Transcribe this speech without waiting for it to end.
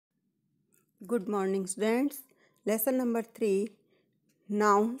Good morning, students. Lesson number 3,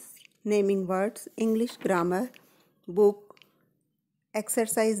 Nouns, Naming Words, English Grammar, book,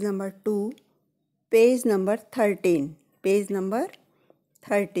 exercise number 2, page number 13. Page number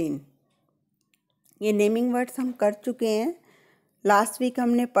 13. ये naming words हम कर चुके हैं. Last week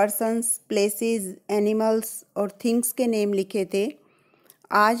हमने persons, places, animals और things के name लिखे थे.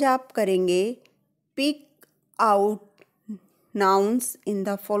 आज आप करेंगे pick out nouns in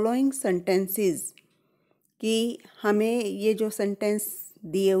the following sentences, कि हमें ये जो सेंटेंस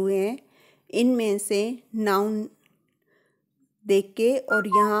दिए हुए हैं इनमें से नाउन देख के और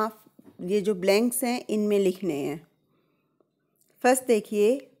यहाँ ये जो ब्लैंक्स हैं इनमें लिखने हैं. फर्स्ट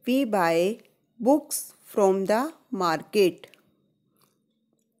देखिए, we bye books from the market.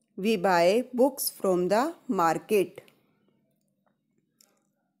 We bye books from the market.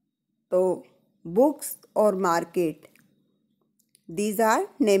 तो बुक्स और market, these are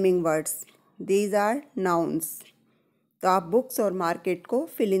naming words, these are nouns. तो आप बुक्स और मार्केट को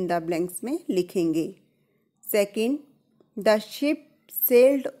फिल इन द ब्लैंक्स में लिखेंगे. Second, the ship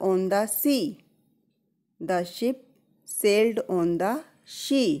sailed on the C. The ship sailed on the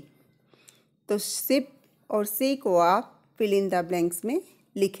सी. तो ship और सी को आप फिल इन द ब्लैंक्स में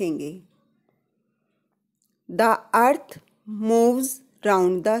लिखेंगे. The earth moves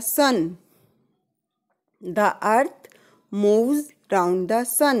round the sun. The earth moves round the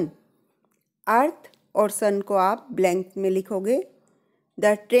सन. अर्थ और सन को आप ब्लैंक में लिखोगे. The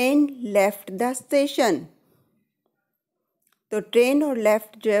train left the station. तो ट्रेन और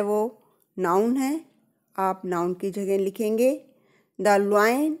लेफ्ट जो है वो नाउन है, आप नाउन की जगह लिखेंगे. The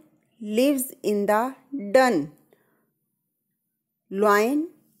lion lives in the done. Lion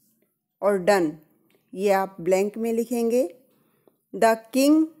और डन ये आप ब्लैंक में लिखेंगे. The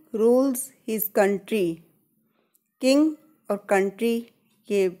king rules his country. King और कंट्री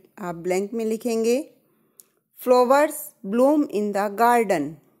ये आप ब्लैंक में लिखेंगे. Flowers Bloom in the garden.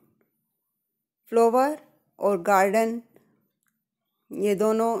 Flower और गार्डन ये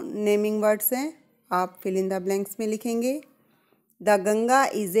दोनों नेमिंग वर्ड्स हैं, आप फिल इन द ब्लैंक्स में लिखेंगे. The Ganga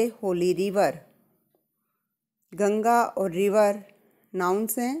is a Holi river. Ganga और रिवर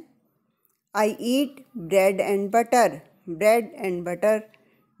नाउन्स हैं. आई ईट bread and butter. Bread and butter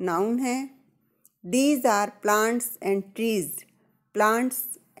noun है. These are plants and trees. Plants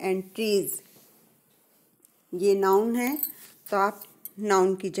and trees ये नाउन है, तो आप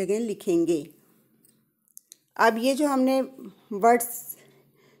नाउन की जगह लिखेंगे. अब ये जो हमने वर्ड्स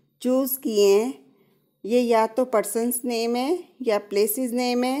चूज़ किए हैं ये या तो पर्सन्स नेम है, या प्लेसेस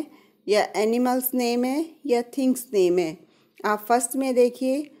नेम है, या एनिमल्स नेम है, या थिंग्स नेम है. आप फर्स्ट में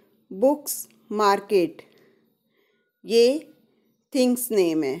देखिए, बुक्स मार्केट ये थिंग्स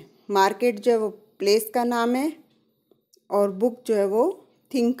नेम है. मार्केट जो है वो प्लेस का नाम है और बुक जो है वो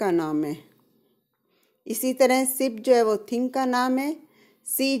थिंग का नाम है. इसी तरह शिप जो है वो थिंग का नाम है,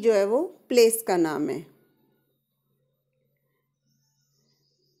 सी जो है वो प्लेस का नाम है.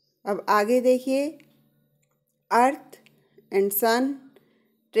 अब आगे देखिए, earth and sun,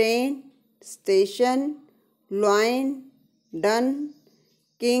 train, station, lion, done,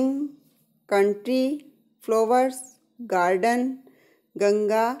 king, country, flowers, garden,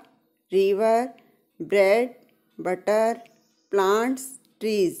 Ganga, river, bread, butter, plants,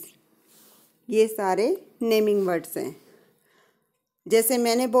 trees ये सारे नेमिंग वर्ड्स हैं. जैसे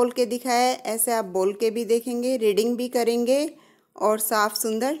मैंने बोल के दिखाया है ऐसे आप बोल के भी देखेंगे, रीडिंग भी करेंगे और साफ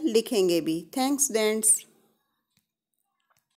सुंदर लिखेंगे भी. Thanks students.